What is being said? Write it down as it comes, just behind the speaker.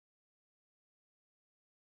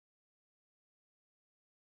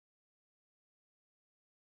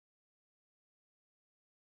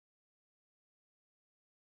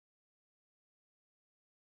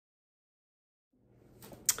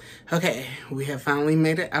Okay, we have finally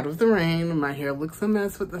made it out of the rain. My hair looks a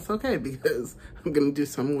mess, but that's okay because I'm gonna do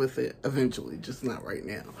something with it eventually, just not right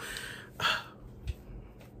now.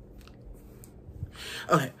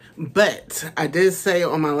 Okay, but I did say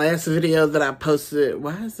on my last video that I posted,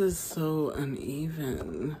 why is this so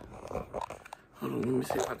uneven? Hold on, let me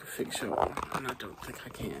see if I can fix it. And I don't think I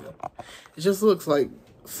can. It just looks like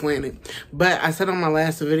slanted. But I said on my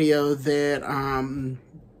last video that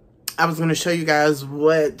I was going to show you guys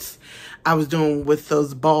what I was doing with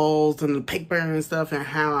those balls and the paper and stuff, and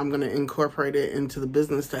how I'm going to incorporate it into the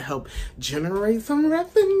business to help generate some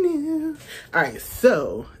revenue. All right,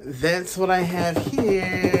 so that's what I have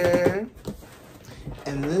here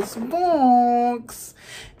in this box.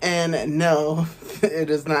 And no, it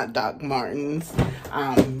is not Doc Martens.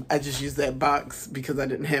 I just used that box because I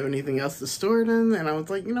didn't have anything else to store it in, and I was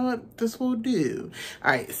like, you know what, this will do.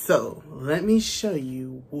 All right, so let me show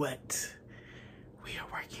you what we are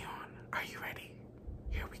working on. Are you ready?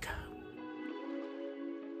 Here we go.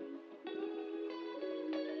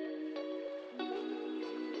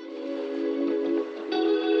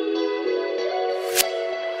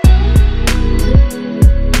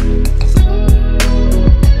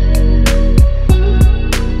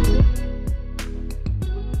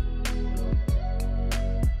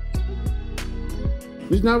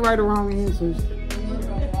 There's no right or wrong answers.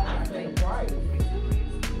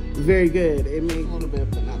 Very good. It makes a little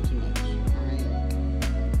bit, but not too much.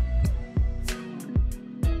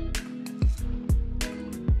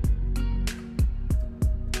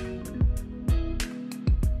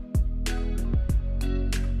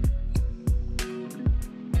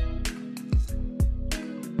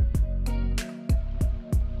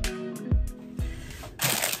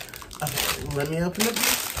 Okay, let me open up the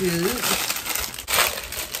scoop.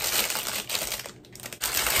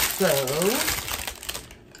 So,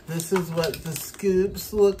 this is what the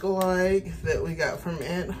scoops look like that we got from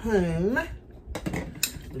at home.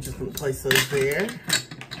 We're just gonna place those there.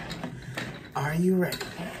 Are you ready?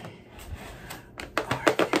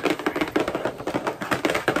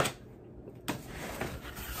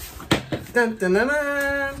 Dun, dun, dun,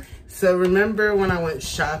 dun. So remember when I went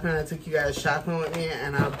shopping, I took you guys shopping with me,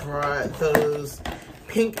 and I brought those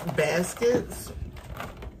pink baskets.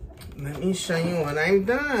 Let me show you what I've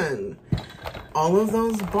done. All of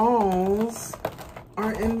those balls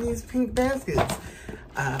are in these pink baskets.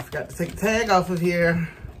 I forgot to take the tag off of here.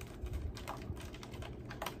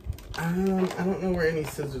 I don't know where any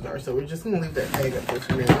scissors are, so we're just gonna leave that tag up there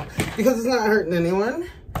for now because it's not hurting anyone.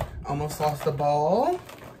 Almost lost the ball.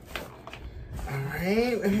 All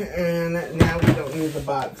right, and now we don't need the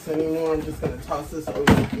box anymore. I'm just gonna toss this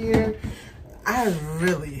over here. I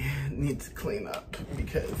really need to clean up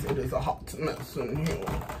because it is a hot mess in here.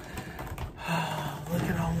 Look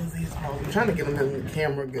at all of these balls. I'm trying to get them in the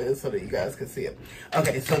camera good so that you guys can see it.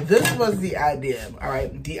 Okay, so this was the idea, all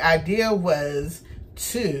right? The idea was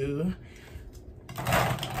to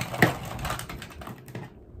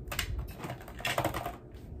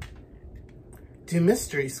do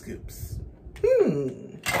mystery scoops.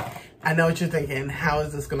 I know what you're thinking. How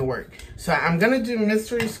is this going to work? So I'm going to do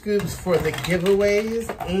mystery scoops for the giveaways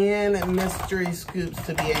and mystery scoops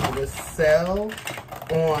to be able to sell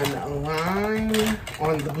online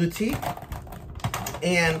on the boutique.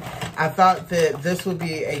 And I thought that this would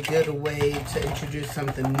be a good way to introduce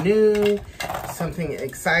something new, something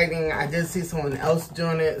exciting. I did see someone else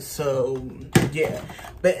doing it, so yeah.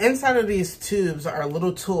 But inside of these tubes are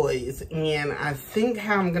little toys, and I think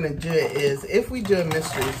how I'm gonna do it is if we do a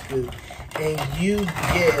mystery scoop and you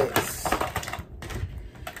get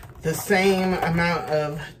the same amount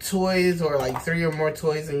of toys or like 3 or more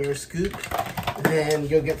toys in your scoop, then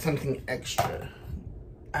you'll get something extra.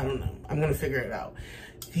 I don't know. I'm going to figure it out.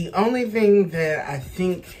 The only thing that I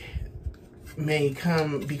think may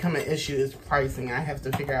become an issue is pricing. I have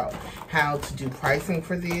to figure out how to do pricing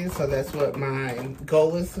for these. So that's what my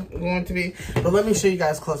goal is going to be. But let me show you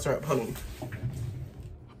guys closer up. Hold on.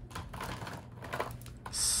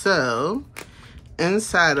 So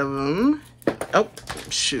inside of them, oh,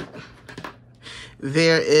 shoot.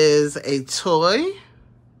 There is a toy.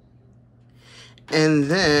 And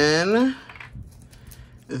then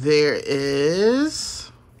there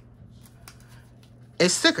is a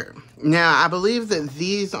sticker. Now, I believe that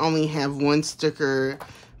these only have 1 sticker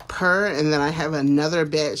per, and then I have another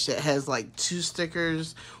batch that has like 2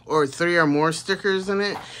 stickers or 3 or more stickers in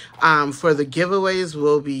it. For the giveaways,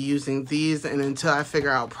 we'll be using these, and until I figure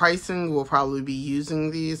out pricing, we'll probably be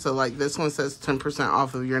using these. So like this one says 10%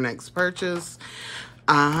 off of your next purchase.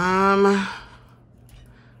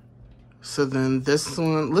 So then this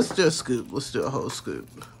one, let's do a scoop. Let's do a whole scoop.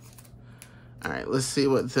 All right, let's see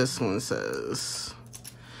what this one says.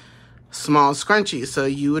 Small scrunchie. So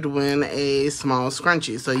you would win a small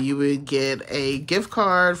scrunchie. So you would get a gift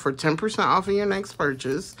card for 10% off of your next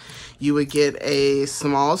purchase. You would get a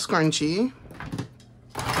small scrunchie.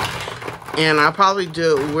 And I'll probably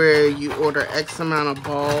do it where you order X amount of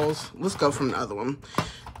balls. Let's go from the other one.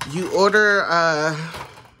 You order, I'm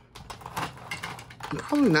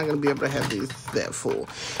probably not going to be able to have these that full.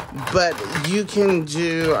 But you can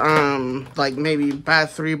do, like maybe buy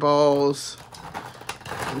 3 balls,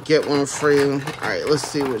 get 1 free. All right, let's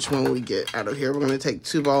see which one we get out of here. We're going to take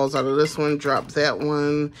 2 balls out of this one, drop that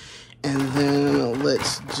one, and then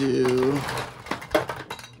let's do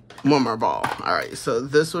 1 more ball. All right, so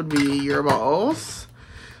this would be your balls.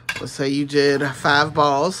 Let's say you did 5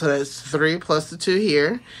 balls, so that's 3 plus the 2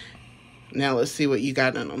 here. Now let's see what you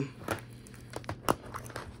got in them.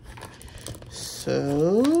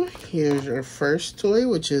 So here's your first toy,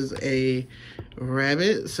 which is a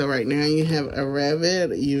rabbit. So right now you have a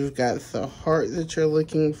rabbit. You've got the heart that you're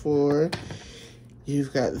looking for.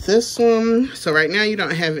 You've got this one. So right now you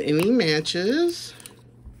don't have any matches.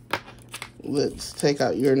 Let's take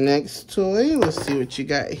out your next toy. Let's see what you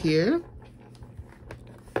got here.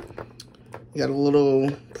 You got a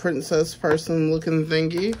little princess person looking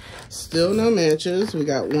thingy. Still no matches. We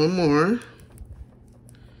got 1 more.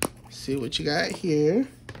 See what you got here.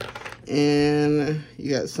 And you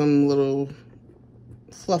got some little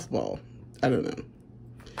fluff ball. I don't know.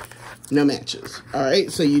 No matches. All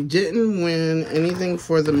right, so you didn't win anything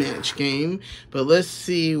for the match game, but let's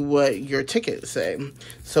see what your tickets say.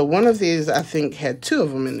 So one of these, I think, had 2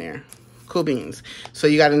 of them in there. Cool beans. So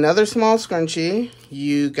you got another small scrunchie.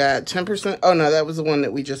 You got 10%. Oh, no, that was the one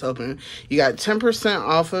that we just opened. You got 10%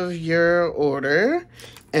 off of your order.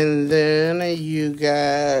 And then you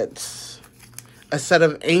got a set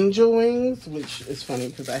of angel wings, which is funny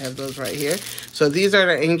because I have those right here. So these are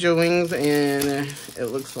the angel wings, and it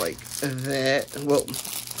looks like that. Well,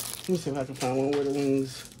 let me see if I can find one where the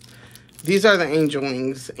wings. These are the angel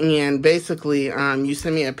wings, and basically, you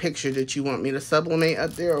send me a picture that you want me to sublimate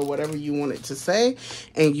up there or whatever you want it to say,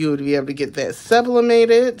 and you would be able to get that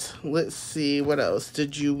sublimated. Let's see, what else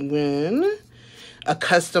did you win? A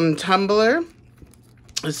custom tumbler.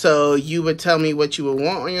 So you would tell me what you would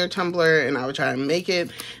want on your tumbler, and I would try and make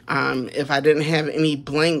it. If I didn't have any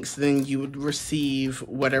blanks, then you would receive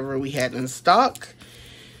whatever we had in stock.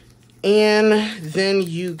 And then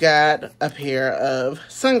you got a pair of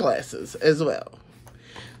sunglasses as well.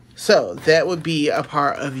 So that would be a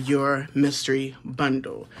part of your mystery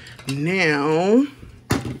bundle. Now,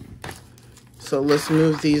 so let's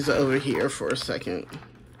move these over here for a second.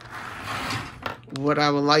 What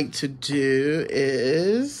I would like to do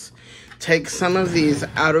is take some of these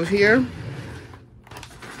out of here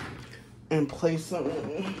and place them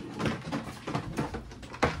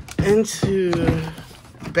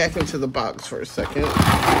back into the box for a second.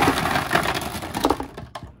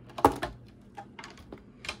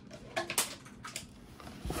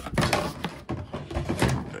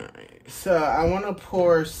 Alright, so I want to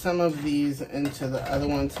pour some of these into the other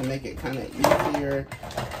one to make it kind of easier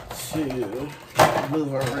to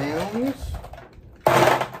move around.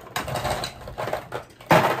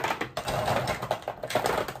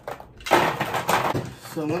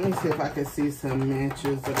 So let me see if I can see some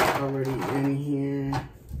matches that are already in here,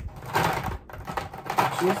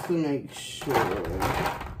 just to make sure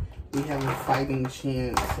we have a fighting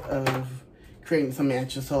chance of creating some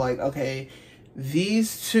matches. So like, okay,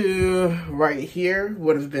 these 2 right here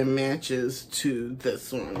would have been matches to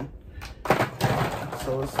this one.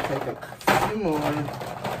 So let's take a few more and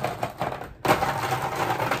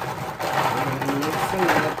mix them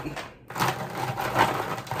up.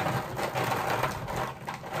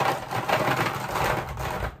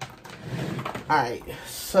 Alright,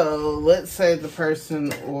 so let's say the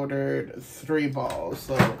person ordered 3 balls.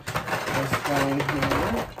 So let's go in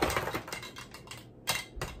here.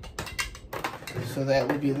 So that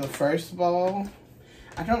would be the first ball.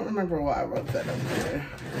 I don't remember why I wrote that up there.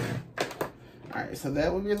 Alright, so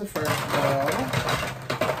that would be the first ball.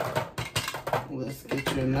 Let's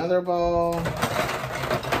get you another ball.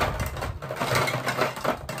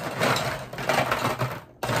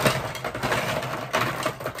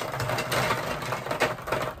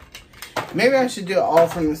 Maybe I should do it all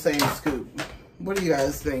from the same scoop. What do you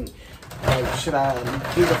guys think? Like, should I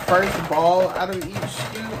do the first ball out of each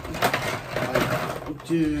scoop? Like,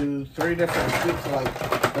 do 3 different scoops,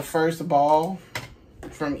 like the first ball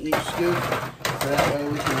from each scoop? So that way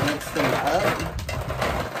we can mix them up.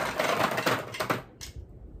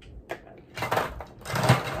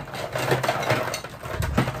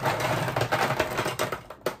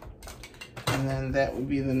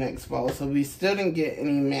 next ball. So we still didn't get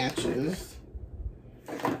any matches.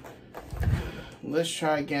 Let's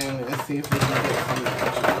try again and see if we can get some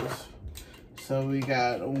matches. So we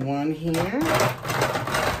got one here.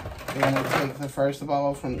 We're going to take the first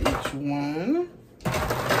ball from each one.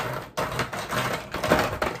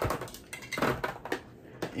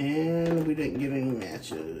 And we didn't get any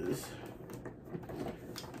matches.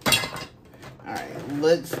 Alright,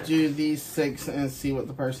 let's do these 6 and see what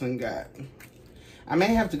the person got. I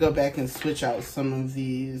may have to go back and switch out some of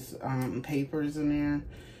these papers in there,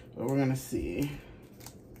 but we're going to see.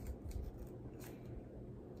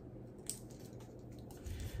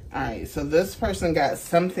 Alright, so this person got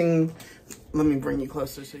something. Let me bring you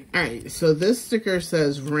closer. Alright, so this sticker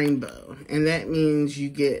says rainbow, and that means you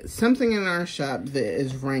get something in our shop that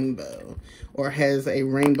is rainbow or has a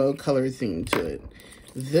rainbow color theme to it.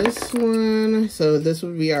 This one, so this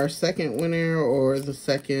would be our second winner or the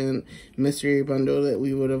second mystery bundle that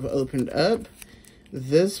we would have opened up.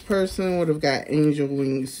 This person would have got Angel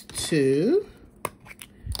Wings 2.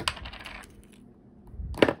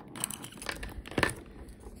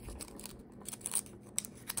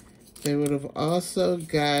 They would have also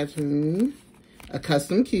gotten a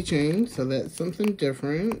custom keychain, so that's something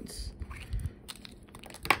different.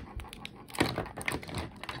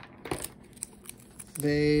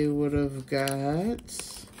 They would have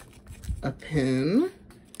got a pen.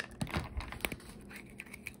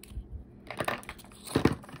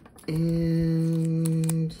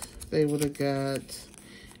 And they would have got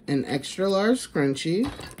an extra large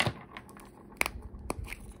scrunchie.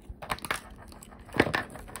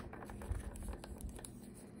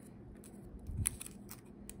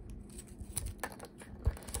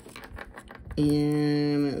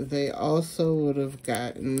 And they also would have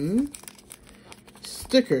gotten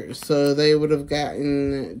stickers. So they would have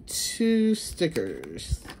gotten 2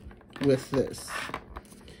 stickers with this.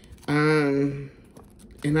 And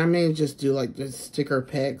I may just do like the sticker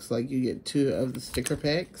packs, like you get 2 of the sticker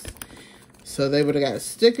packs. So they would have got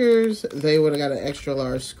stickers, they would have got an extra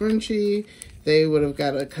large scrunchie, they would have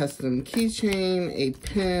got a custom keychain, a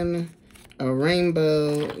pen, a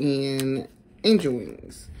rainbow, and angel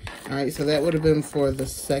wings. Alright, so that would have been for the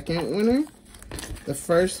second winner. The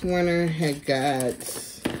first winner had got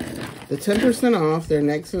the 10% off their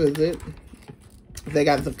next visit. They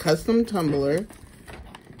got the custom tumbler.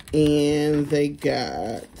 And they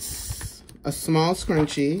got a small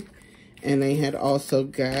scrunchie. And they had also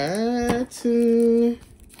gotten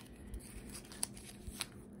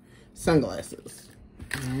sunglasses.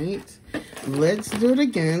 Alright. Let's do it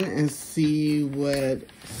again and see what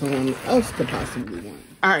someone else could possibly want.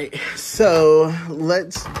 Alright, so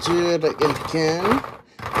let's do it again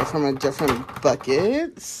from a different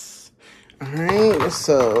buckets. Alright,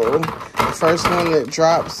 so the first one that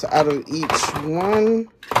drops out of each one.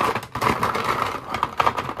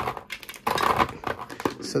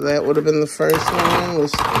 So that would have been the first one.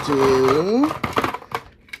 Let's do,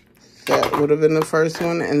 that would have been the first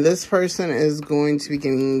one. And this person is going to be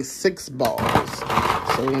getting 6 balls.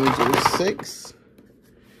 So we're going to do 6.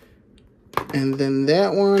 And then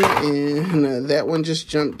that one, and that one just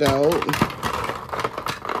jumped out.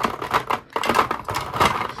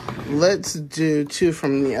 Let's do 2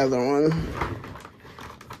 from the other one.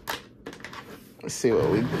 Let's see what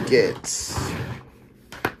we get.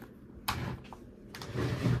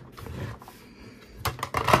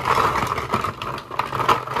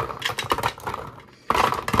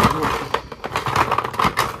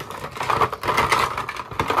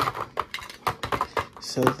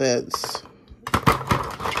 So that's 5.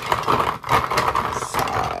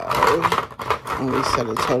 And we set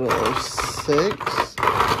a total of 6.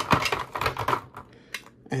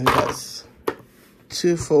 And that's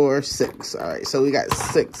 2, 4, 6. All right, so we got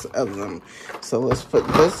 6 of them. So let's put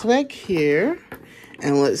this back here.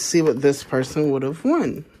 And let's see what this person would have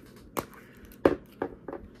won.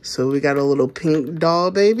 So we got a little pink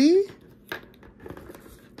doll baby.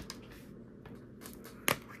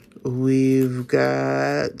 We've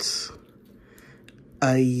got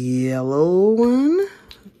a yellow one.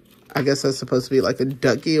 I guess that's supposed to be like a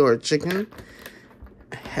ducky or a chicken.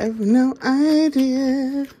 I have no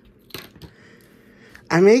idea.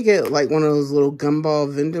 I may get like one of those little gumball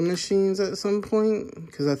vending machines at some point,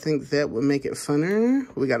 because I think that would make it funner.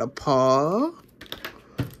 We got a paw.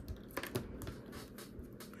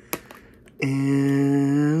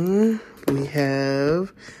 And we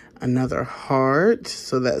have another heart.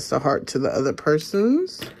 So that's the heart to the other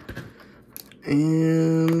person's.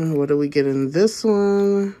 And what do we get in this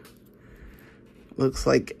one? Looks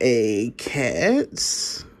like a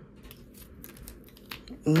cat.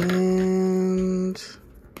 And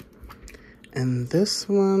And this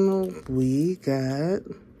one, we got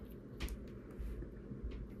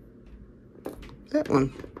that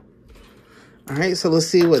one. All right, so let's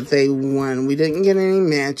see what they won. We didn't get any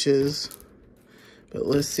matches, but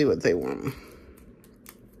let's see what they won.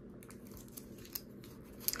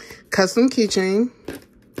 Custom keychain.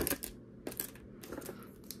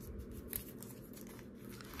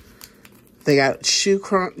 They got shoe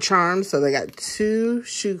charms, so they got 2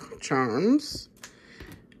 shoe charms.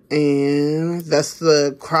 And that's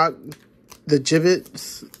the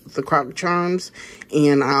gibbets, the croc charms.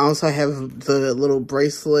 And I also have the little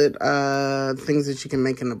bracelet things that you can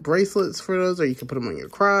make into bracelets for those, or you can put them on your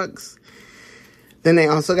crocs. Then they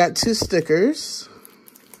also got 2 stickers.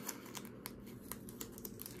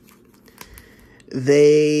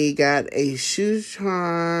 They got a shoe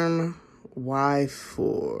charm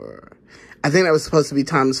Y4. I think that was supposed to be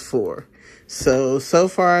times 4. So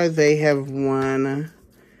far they have won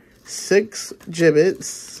 6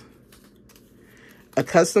 gibbets, a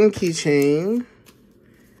custom keychain,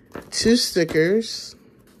 2 stickers,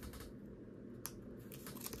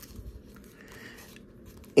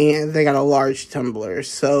 and they got a large tumbler.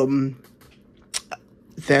 So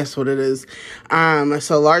that's what it is.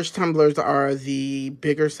 So large tumblers are the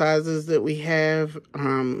bigger sizes that we have.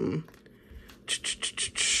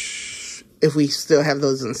 If we still have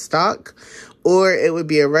those in stock, or it would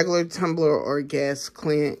be a regular tumbler or a gas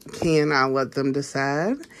can. I'll let them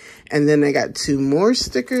decide. And then they got 2 more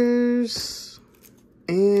stickers,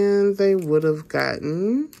 and they would have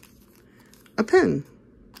gotten a pen.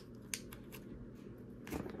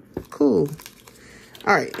 Cool.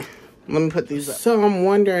 All right, let me put these up. So I'm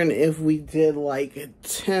wondering if we did like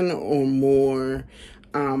 10 or more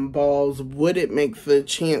balls, would it make the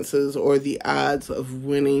chances or the odds of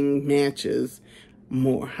winning matches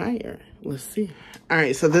more higher? Let's see. All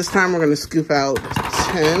right, so this time we're going to scoop out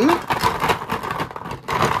 10.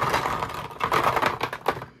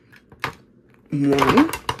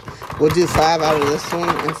 One. We'll do 5 out of this one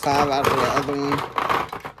and 5 out of the other one.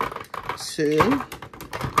 2.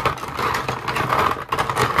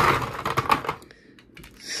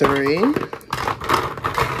 3.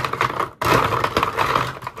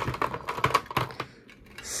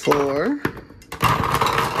 4.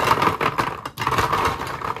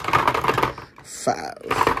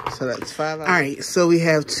 5. So that's 5 out. All right, so we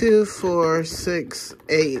have 2, 4, 6,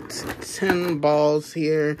 8, 10 balls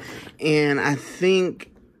here. And I think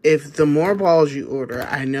if the more balls you order,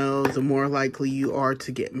 I know the more likely you are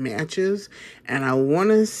to get matches. And I want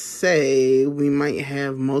to say we might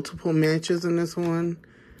have multiple matches in this one.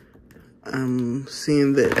 I'm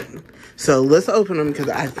seeing that. So let's open them because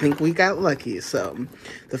I think we got lucky. So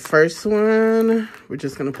the first one, we're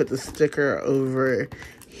just going to put the sticker over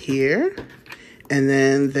here. And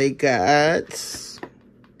then they got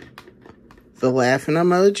the laughing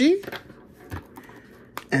emoji.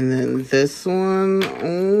 And then this one,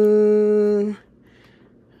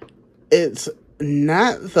 it's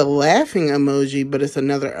not the laughing emoji, but it's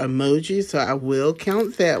another emoji, so I will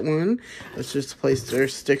count that one. Let's just place their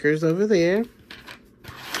stickers over there.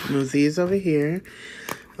 Move these over here.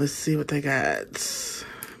 Let's see what they got.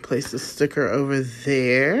 Place the sticker over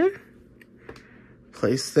there.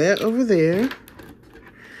 Place that over there.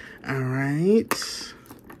 All right.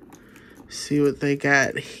 See what they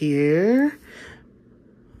got here.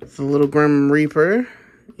 The little Grim Reaper.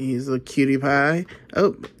 He's a cutie pie.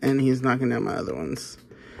 Oh, and he's knocking down my other ones.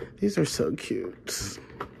 These are so cute.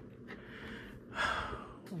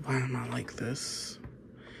 Why am I like this?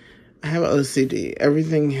 I have OCD.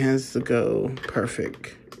 Everything has to go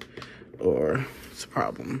perfect, or it's a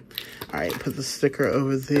problem. All right, put the sticker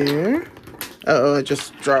over there. Uh-oh, I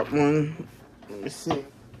just dropped one. Let me see.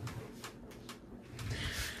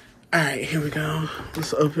 All right, here we go.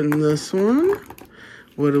 Let's open this one.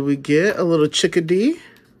 What do we get? A little chickadee.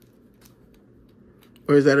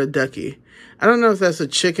 Or is that a ducky? I don't know if that's a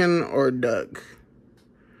chicken or a duck.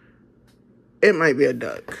 It might be a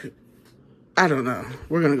duck. I don't know.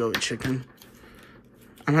 We're going to go with chicken.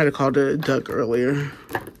 I might have called it a duck earlier.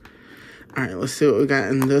 All right, let's see what we got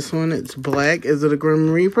in this one. It's black. Is it a Grim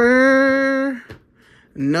Reaper?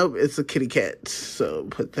 Nope, it's a kitty cat. So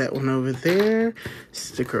put that one over there.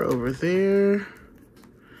 Sticker over there.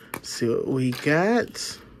 Let's see what we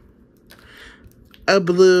got. A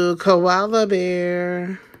blue koala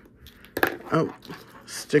bear. Oh,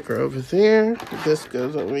 sticker over there. This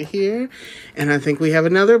goes over here. And I think we have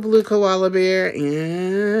another blue koala bear.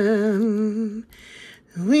 And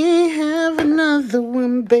we have another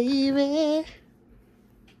one, baby.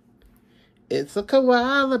 It's a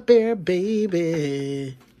koala bear,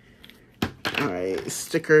 baby. All right,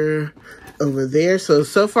 sticker over there. So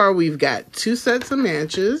far we've got 2 sets of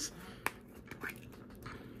matches.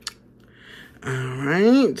 All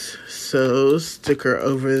right, so sticker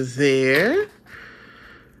over there.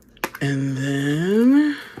 And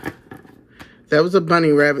then that was a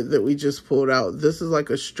bunny rabbit that we just pulled out. This is like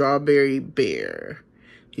a strawberry bear.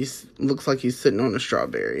 He looks like he's sitting on a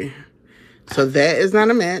strawberry. So that is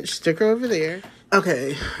not a match. Sticker over there.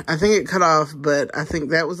 Okay, I think it cut off, but I think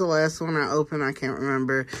that was the last one I opened. I can't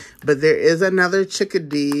remember. But there is another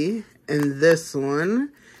chickadee in this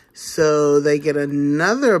one. So they get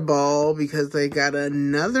another ball because they got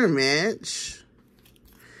another match.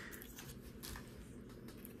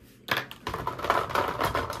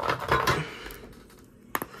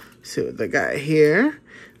 See what they got here.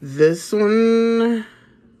 This one,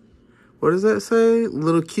 what does that say?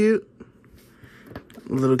 Little cute.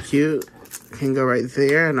 Little cute. Can go right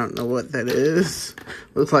there. I don't know what that is.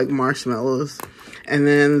 Looks like marshmallows. And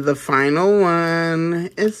then the final one,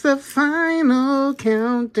 it's the final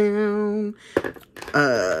countdown.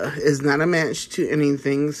 Is not a match to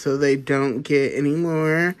anything, so they don't get any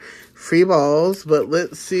more free balls. But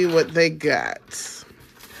let's see what they got.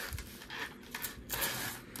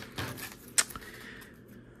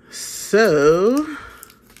 So,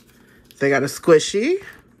 they got a squishy.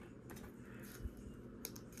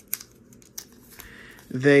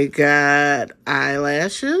 They got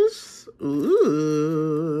eyelashes.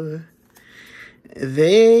 Ooh.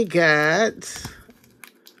 They got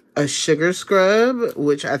a sugar scrub,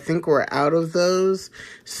 which I think we're out of those.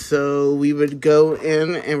 So we would go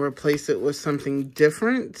in and replace it with something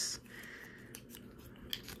different.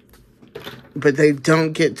 But they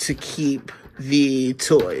don't get to keep the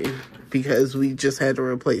toy because we just had to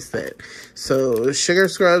replace that. So sugar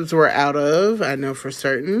scrubs we're out of, I know for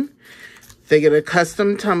certain. They get a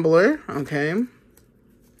custom tumbler, okay.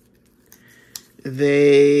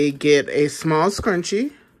 They get a small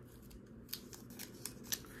scrunchie,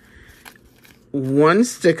 1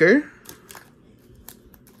 sticker,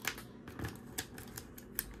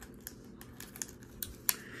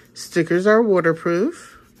 stickers are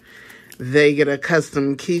waterproof. They get a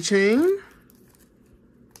custom keychain,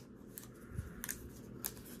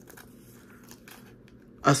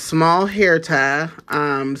 a small hair tie.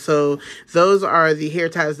 So those are the hair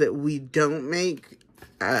ties that we don't make.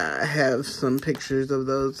 I have some pictures of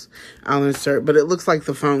those I'll insert, but it looks like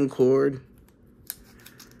the phone cord.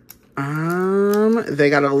 They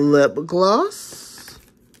got a lip gloss.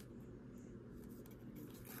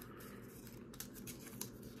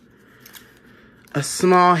 A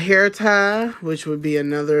small hair tie, which would be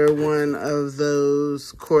another one of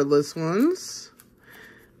those cordless ones.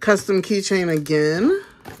 Custom keychain again.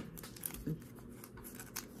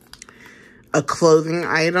 A clothing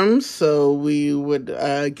item, so we would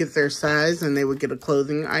get their size and they would get a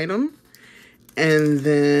clothing item. And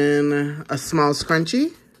then a small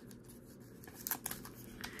scrunchie.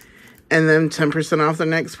 And then 10% off the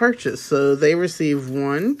next purchase. So they receive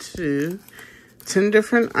 1, 2, 10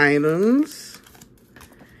 different items.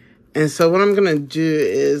 And so what I'm going to do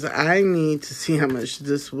is I need to see how much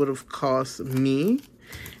this would have cost me.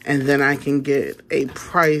 And then I can get a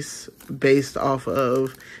price based off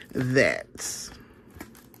of that.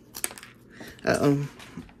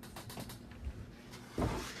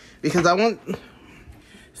 Because I want...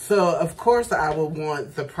 So, of course, I would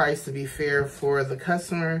want the price to be fair for the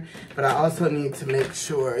customer, but I also need to make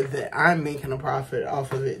sure that I'm making a profit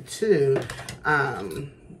off of it, too.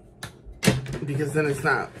 Because then it's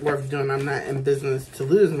not worth doing. I'm not in business to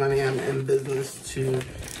lose money. I'm in business to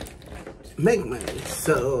make money.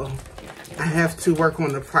 So, I have to work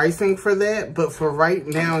on the pricing for that. But for right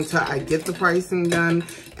now, until I get the pricing done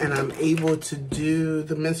and I'm able to do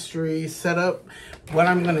the mystery setup, what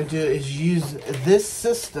I'm going to do is use this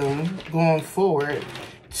system going forward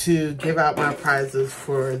to give out my prizes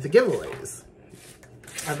for the giveaways.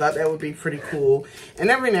 I thought that would be pretty cool.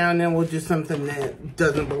 And every now and then we'll do something that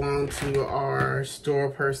doesn't belong to our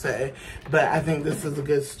store per se. But I think this is a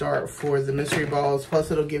good start for the mystery balls.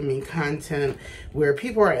 Plus it'll give me content where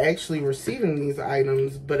people are actually receiving these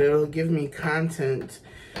items. But it'll give me content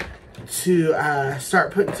to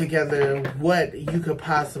start putting together what you could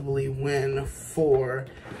possibly win for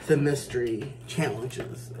the mystery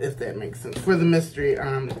challenges, if that makes sense. For the mystery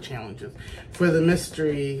challenges. For the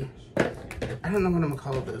mystery... I don't know what I'm gonna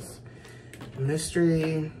call this.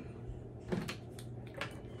 Mystery.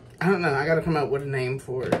 I don't know. I gotta come up with a name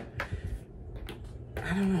for it.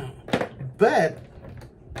 I don't know. But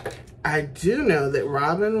I do know that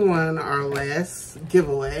Robin won our last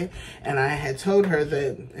giveaway, and I had told her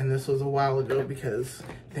that, and this was a while ago because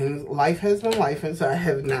life has been life, and so I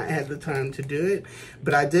have not had the time to do it.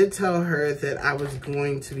 But I did tell her that I was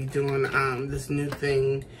going to be doing this new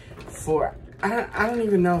thing for, I don't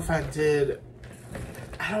even know if I did.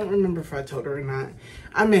 I don't remember if I told her or not.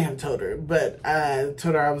 I may have told her, but I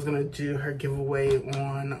told her I was going to do her giveaway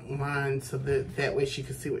online so that way she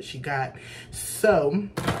could see what she got. So,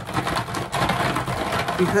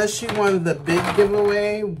 because she won the big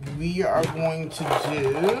giveaway, we are going to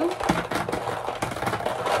do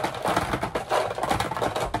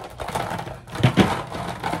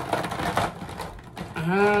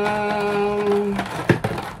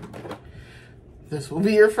this will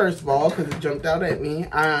be your first ball because it jumped out at me.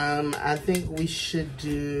 I think we should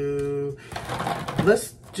do,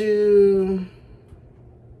 let's do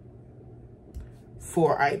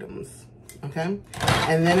 4 items, okay?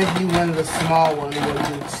 And then if you win the small one, we'll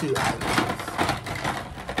do 2 items.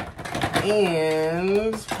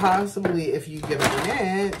 And possibly if you get a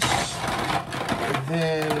match,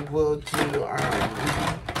 then we'll do,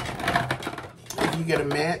 if you get a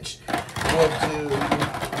match, we'll do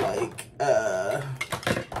like,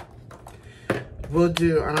 we'll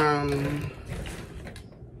do,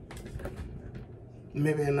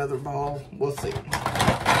 maybe another ball. We'll see.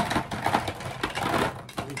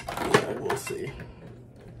 Yeah, we'll see.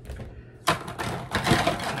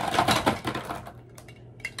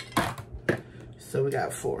 So we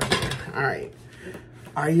got 4 here. All right.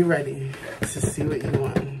 Are you ready to see what you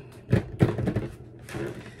won?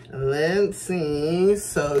 Let's see.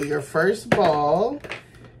 So your first ball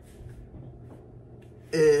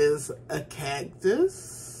is a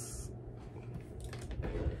cactus.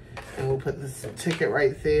 And we'll put this ticket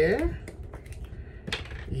right there.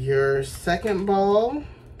 Your second ball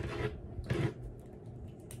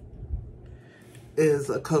is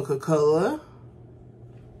a Coca-Cola.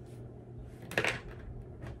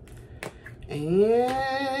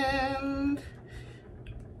 And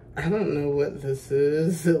I don't know what this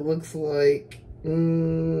is. It looks like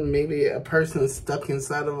maybe a person stuck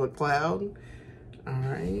inside of a cloud. All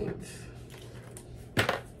right.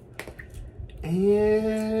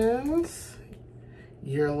 And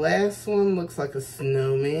your last one looks like a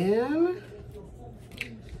snowman.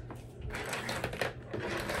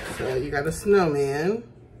 So you got a snowman.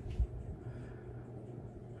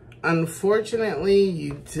 Unfortunately,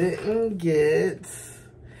 you didn't get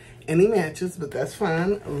any matches, but that's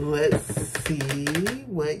fine. Let's see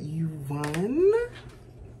what you won.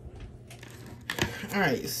 All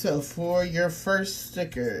right, so for your first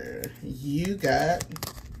sticker, you got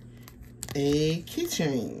a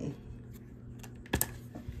keychain.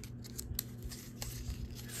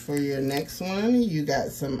 For your next one, you got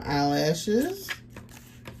some eyelashes.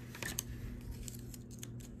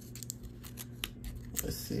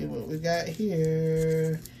 Let's see what we got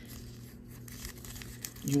here.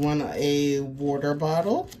 You want a water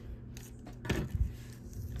bottle.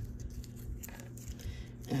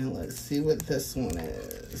 And let's see what this one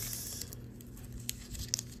is.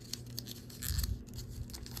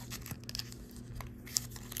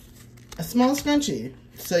 A small scrunchie.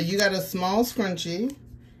 So you got a small scrunchie.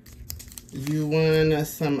 You won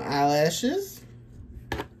some eyelashes.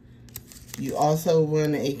 You also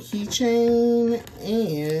won a keychain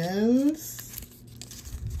and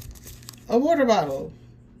a water bottle.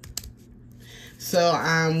 So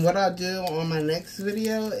what I'll do on my next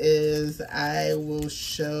video is I will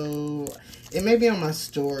show, it may be on my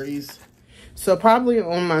stories. So probably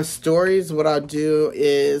on my stories, what I'll do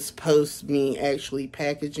is post me actually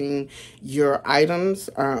packaging your items.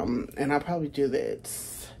 And I'll probably do that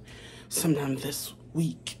sometime this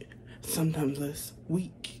week.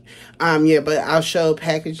 Yeah, but I'll show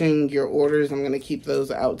packaging your orders. I'm going to keep those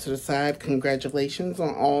out to the side. Congratulations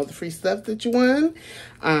on all the free stuff that you won.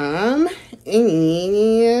 And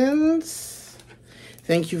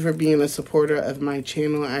thank you for being a supporter of my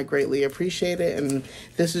channel. I greatly appreciate it. And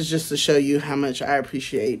this is just to show you how much I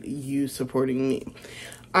appreciate you supporting me.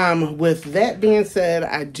 With that being said,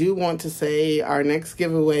 I do want to say our next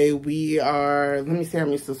giveaway, we are, let me see how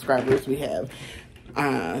many subscribers we have.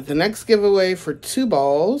 The next giveaway for 2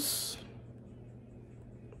 balls.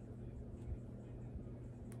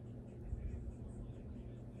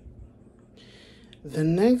 The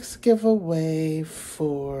next giveaway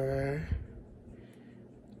for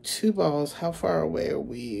 2 balls. How far away are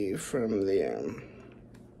we from there?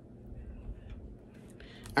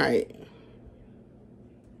 All right.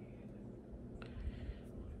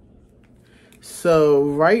 So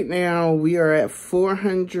right now we are at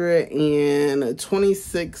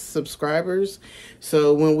 426 subscribers.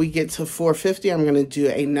 So when we get to 450, I'm going to do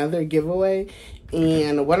another giveaway.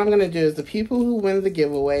 And what I'm going to do is the people who win the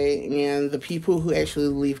giveaway and the people who actually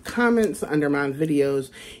leave comments under my videos,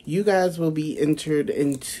 you guys will be entered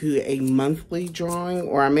into a monthly drawing,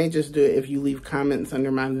 or I may just do it if you leave comments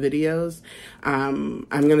under my videos. I'm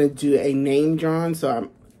going to do a name drawing,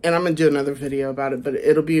 and I'm going to do another video about it, but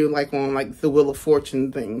it'll be like on like the Wheel of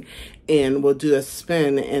Fortune thing. And we'll do a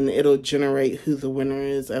spin and it'll generate who the winner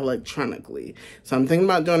is electronically. So I'm thinking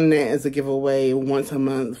about doing that as a giveaway once a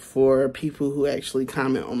month for people who actually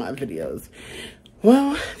comment on my videos.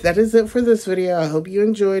 Well, that is it for this video. I hope you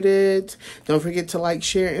enjoyed it. Don't forget to like,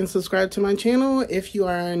 share, and subscribe to my channel. If you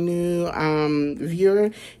are a new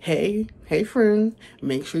viewer, hey friend,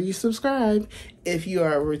 make sure you subscribe. If you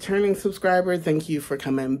are a returning subscriber, thank you for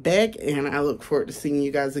coming back, and I look forward to seeing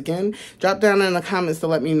you guys again. Drop down in the comments to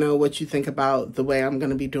let me know what you think about the way I'm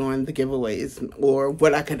going to be doing the giveaways, or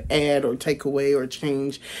what I could add or take away or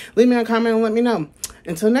change. Leave me a comment and let me know.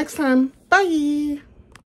 Until next time, bye!